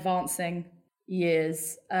my advancing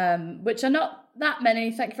years, which are not that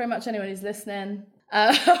many. Thank you very much anyone who's listening.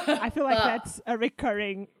 I feel like that's a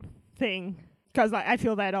recurring thing, because I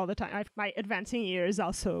feel that all the time. My advancing years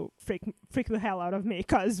also freak the hell out of me,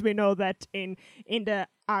 because we know that in the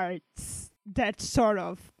arts that sort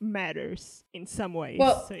of matters in some ways.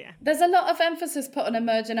 Well, so yeah, there's a lot of emphasis put on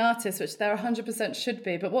emerging artists, which there 100% should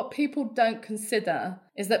be, but what people don't consider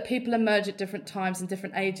is that people emerge at different times and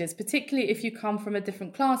different ages, particularly if you come from a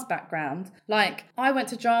different class background. Like, I went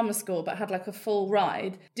to drama school but had like a full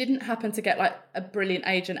ride, didn't happen to get like a brilliant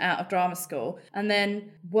agent out of drama school, and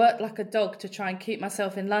then worked like a dog to try and keep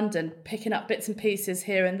myself in London, picking up bits and pieces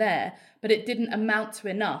here and there, but it didn't amount to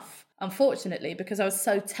enough. Unfortunately, because I was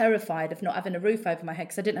so terrified of not having a roof over my head,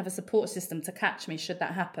 because I didn't have a support system to catch me should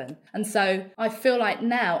that happen. And so I feel like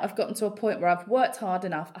now I've gotten to a point where I've worked hard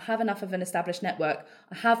enough, I have enough of an established network,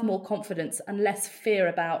 I have more confidence and less fear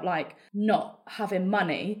about like not having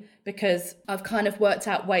money, because I've kind of worked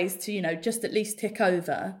out ways to, you know, just at least tick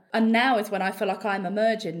over. And now is when I feel like I'm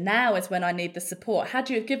emerging. Now is when I need the support. Had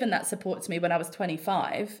you have given that support to me when I was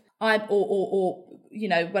 25, or you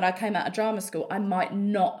know, when I came out of drama school, I might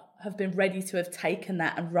not have been ready to have taken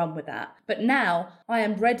that and run with that. But now I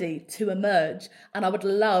am ready to emerge, and I would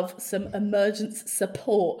love some emergence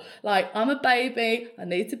support. Like, I'm a baby, I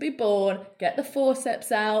need to be born, get the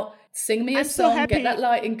forceps out, sing me a song, get that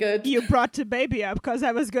lighting good. You brought the baby up, because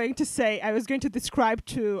I was going to describe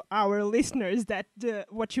to our listeners that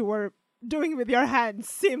what you were doing with your hands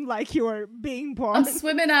seemed like you were being born. I'm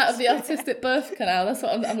swimming out of the artistic birth canal. That's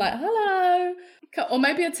what I'm like, hello. Or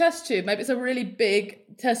maybe a test tube. Maybe it's a really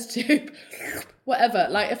big test tube. Whatever.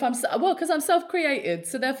 Like, if I'm, well, because I'm self-created.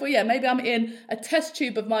 So therefore, yeah, maybe I'm in a test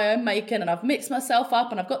tube of my own making, and I've mixed myself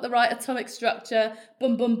up and I've got the right atomic structure.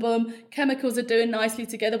 Boom, boom, boom. Chemicals are doing nicely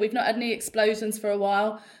together. We've not had any explosions for a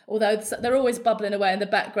while, although they're always bubbling away in the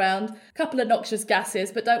background. A couple of noxious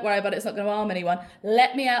gases, but don't worry about it. It's not going to harm anyone.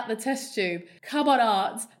 Let me out the test tube. Come on,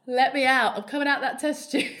 art. Let me out. I'm coming out that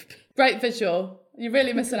test tube. Great visual. You're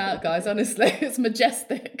really missing out, guys, honestly. It's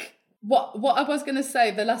majestic. What I was going to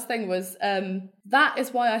say, the last thing was, that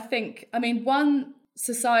is why I think, I mean, one,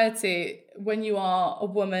 society, when you are a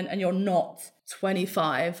woman and you're not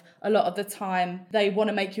 25, a lot of the time they want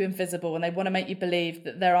to make you invisible, and they want to make you believe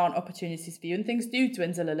that there aren't opportunities for you, and things do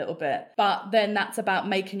dwindle a little bit. But then that's about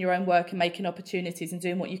making your own work and making opportunities and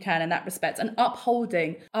doing what you can in that respect, and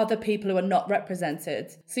upholding other people who are not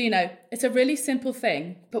represented. So, you know, it's a really simple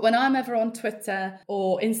thing, but when I'm ever on Twitter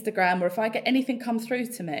or Instagram, or if I get anything come through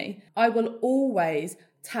to me, I will always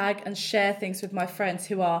tag and share things with my friends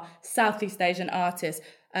who are Southeast Asian artists,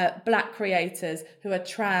 Black creators, who are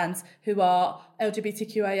trans, who are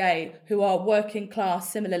LGBTQIA, who are working class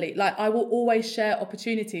similarly. Like, I will always share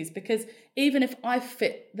opportunities, because even if I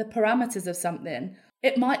fit the parameters of something,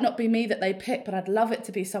 it might not be me that they pick, but I'd love it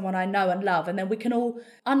to be someone I know and love. And then we can all,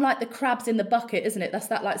 unlike the crabs in the bucket, isn't it? That's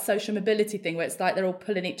that like social mobility thing where it's like they're all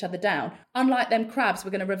pulling each other down. Unlike them crabs, we're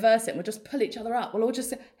going to reverse it and we'll just pull each other up. We'll all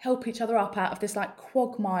just help each other up out of this like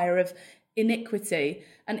quagmire of iniquity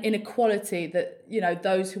and inequality that, you know,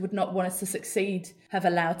 those who would not want us to succeed have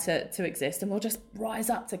allowed to exist, and we'll just rise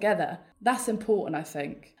up together. That's important, I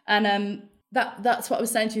think. And that's what I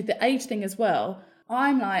was saying to you, the age thing as well.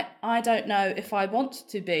 I'm like, I don't know if I want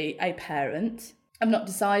to be a parent. I'm not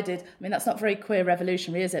decided. I mean, that's not very queer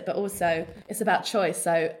revolutionary, is it? But also it's about choice.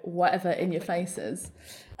 So whatever in your faces.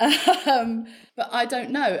 But I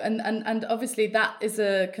don't know. And obviously that is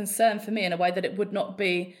a concern for me in a way that it would not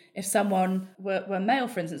be if someone were male,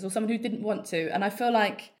 for instance, or someone who didn't want to. And I feel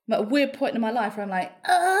like I'm at a weird point in my life where I'm like,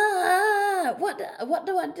 what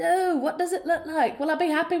do I do? What does it look like? Will I be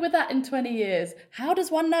happy with that in 20 years? How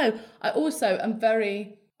does one know? I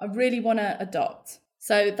really want to adopt.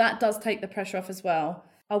 So that does take the pressure off as well.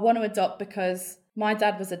 I want to adopt because my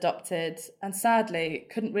dad was adopted and sadly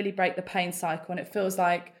couldn't really break the pain cycle. And it feels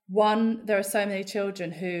like, one, there are so many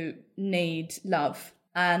children who need love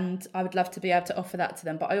and I would love to be able to offer that to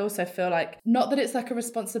them. But I also feel like, not that it's like a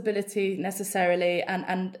responsibility necessarily,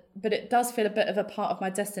 but it does feel a bit of a part of my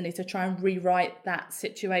destiny to try and rewrite that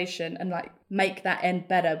situation and like make that end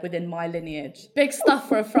better within my lineage. Big stuff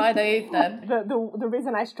for a Friday evening. The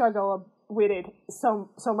reason I struggle with it so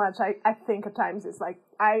much, I think at times it's like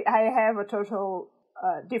I have a total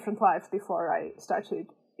different life before I started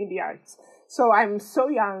in the arts. So I'm so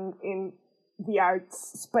young in the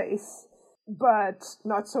arts space, but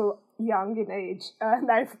not so young in age. And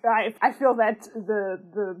I feel that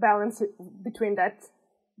the balance between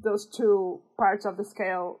those two parts of the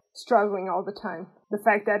scale struggling all the time. The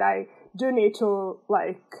fact that I do need to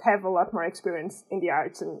like have a lot more experience in the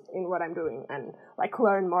arts and in what I'm doing and like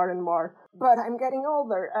learn more and more. But I'm getting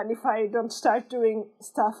older, and if I don't start doing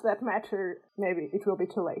stuff that matter, maybe it will be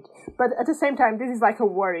too late. But at the same time, this is like a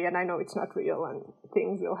worry, and I know it's not real and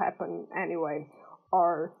things will happen anyway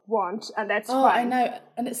or won't, and that's fine. I know,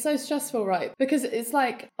 and it's so stressful, right? Because it's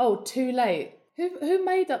like, too late. Who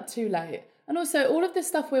made up too late? And also, all of this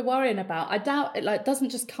stuff we're worrying about, I doubt it doesn't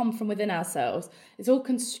just come from within ourselves. It's all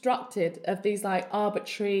constructed of these like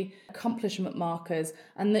arbitrary accomplishment markers.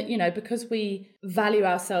 And that, because we value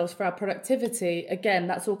ourselves for our productivity, again,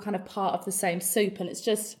 that's all kind of part of the same soup. And it's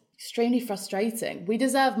just extremely frustrating. We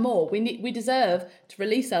deserve more. We deserve to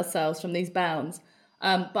release ourselves from these bounds.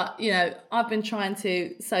 But I've been trying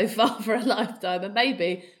to so far for a lifetime. And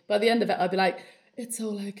maybe by the end of it, I'll be like, it's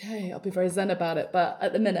all okay. I'll be very zen about it. But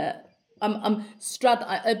at the minute,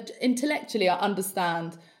 intellectually, I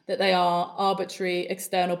understand that they are arbitrary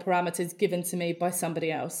external parameters given to me by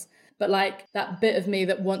somebody else. But like that bit of me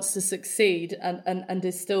that wants to succeed and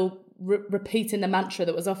is still repeating the mantra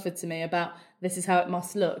that was offered to me about this is how it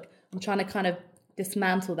must look. I'm trying to kind of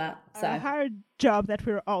dismantle that. So a hard job that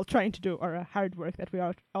we're all trying to do, or a hard work that we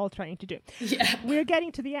are all trying to do. Yeah. We're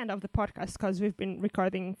getting to the end of the podcast because we've been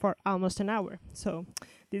recording for almost an hour. So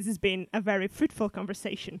this has been a very fruitful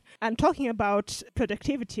conversation. And talking about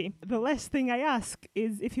productivity, the last thing I ask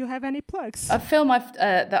is if you have any plugs. A film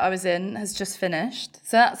that I was in has just finished.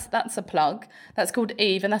 So that's a plug. That's called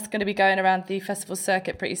Eve, and that's going to be going around the festival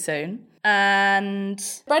circuit pretty soon. And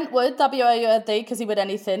Brentwood, WAUD, because he would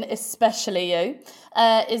anything, especially you,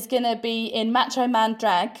 is going to be in Macho Man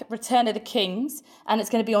Drag, Return of the Kings, and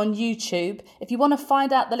it's going to be on YouTube. If you want to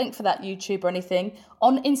find out the link for that YouTube or anything,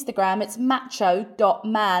 on Instagram, it's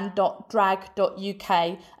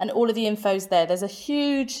macho.man.drag.uk, and all of the info's there. There's a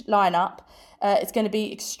huge lineup. It's going to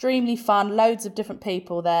be extremely fun, loads of different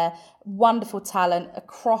people there, wonderful talent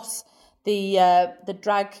across the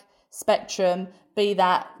drag spectrum, be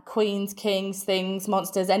that queens, kings, things,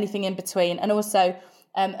 monsters, anything in between, and also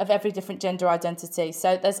of every different gender identity.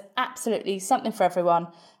 So there's absolutely something for everyone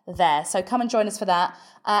there. So come and join us for that.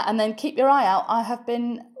 And then keep your eye out. I have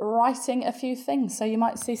been writing a few things, so you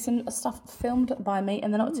might see some stuff filmed by me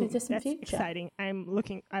in the not too distant future. That's exciting.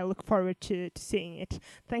 I look forward to seeing it.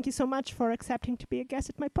 Thank you so much for accepting to be a guest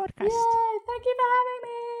at my podcast. Yay, thank you for having me.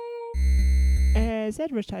 As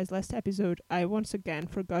advertised last episode, I once again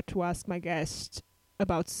forgot to ask my guest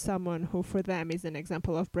about someone who for them is an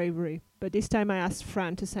example of bravery. But this time I asked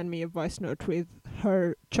Fran to send me a voice note with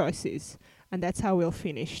her choices. And that's how we'll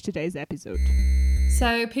finish today's episode.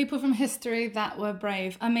 So, people from history that were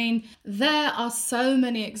brave. I mean, there are so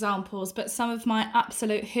many examples, but some of my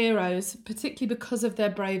absolute heroes, particularly because of their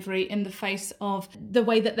bravery in the face of the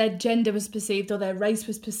way that their gender was perceived, or their race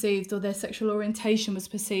was perceived, or their sexual orientation was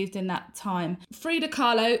perceived in that time. Frida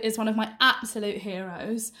Kahlo is one of my absolute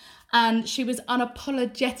heroes. And she was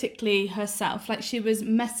unapologetically herself. Like, she was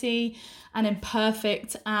messy and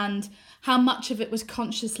imperfect, and how much of it was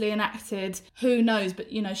consciously enacted, who knows? But,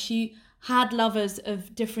 she had lovers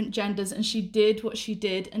of different genders, and she did what she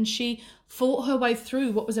did, and she fought her way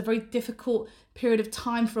through what was a very difficult period of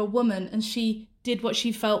time for a woman, and she did what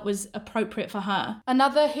she felt was appropriate for her.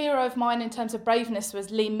 Another hero of mine in terms of braveness was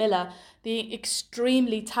Lee Miller, the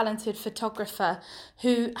extremely talented photographer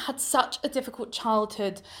who had such a difficult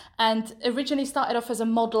childhood and originally started off as a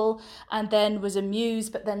model and then was a muse,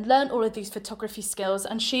 but then learned all of these photography skills.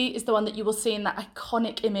 And she is the one that you will see in that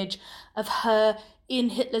iconic image of her in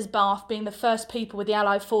Hitler's bath, being the first people with the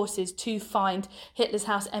Allied forces to find Hitler's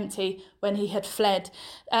house empty when he had fled.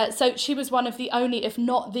 So she was one of the only, if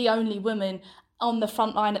not the only woman on the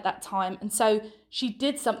front line at that time. And so she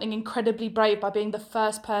did something incredibly brave by being the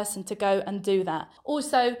first person to go and do that.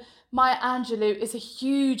 Also, Maya Angelou is a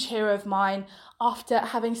huge hero of mine. After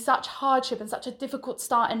having such hardship and such a difficult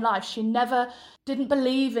start in life, she never didn't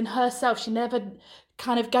believe in herself. She never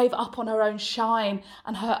kind of gave up on her own shine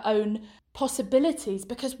and her own possibilities,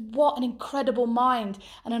 because what an incredible mind,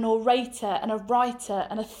 and an orator and a writer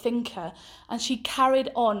and a thinker. And she carried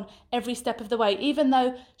on every step of the way, even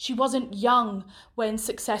though she wasn't young when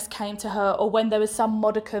success came to her or when there was some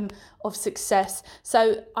modicum of success.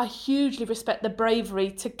 So I hugely respect the bravery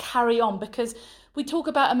to carry on, because we talk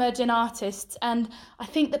about emerging artists, and I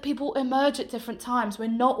think that people emerge at different times. We're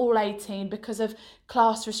not all 18 because of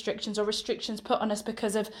class restrictions or restrictions put on us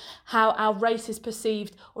because of how our race is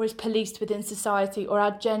perceived or is policed within society, or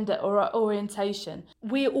our gender or our orientation.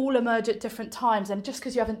 We all emerge at different times, and just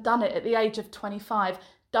because you haven't done it at the age of 25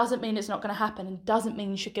 doesn't mean it's not going to happen, and doesn't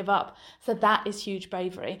mean you should give up. So that is huge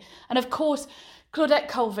bravery. And of course, Claudette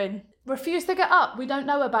Colvin refused to get up. We don't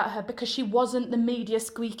know about her because she wasn't the media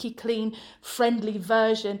squeaky clean, friendly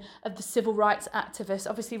version of the civil rights activist.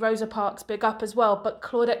 Obviously, Rosa Parks, big up as well, but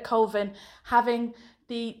Claudette Colvin having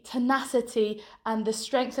the tenacity and the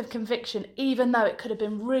strength of conviction, even though it could have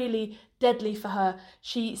been really deadly for her,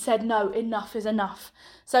 she said, no, enough is enough.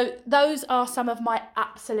 So those are some of my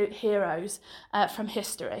absolute heroes from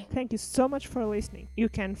history. Thank you so much for listening. You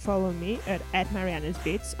can follow me at Mariana's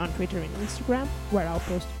Beats on Twitter and Instagram, where I'll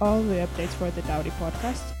post all the updates for the Dowdy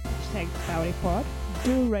podcast. Hashtag DowdyPod.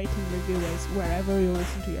 Do rate and review us wherever you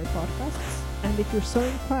listen to your podcasts. And if you're so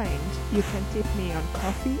inclined, you can tip me on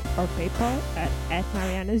Coffee or PayPal at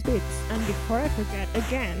Mariana's Beats. And before I forget,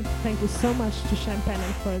 again, thank you so much to Champagne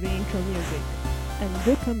for the intro music. And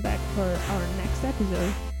do come back for our next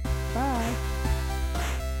episode. Bye!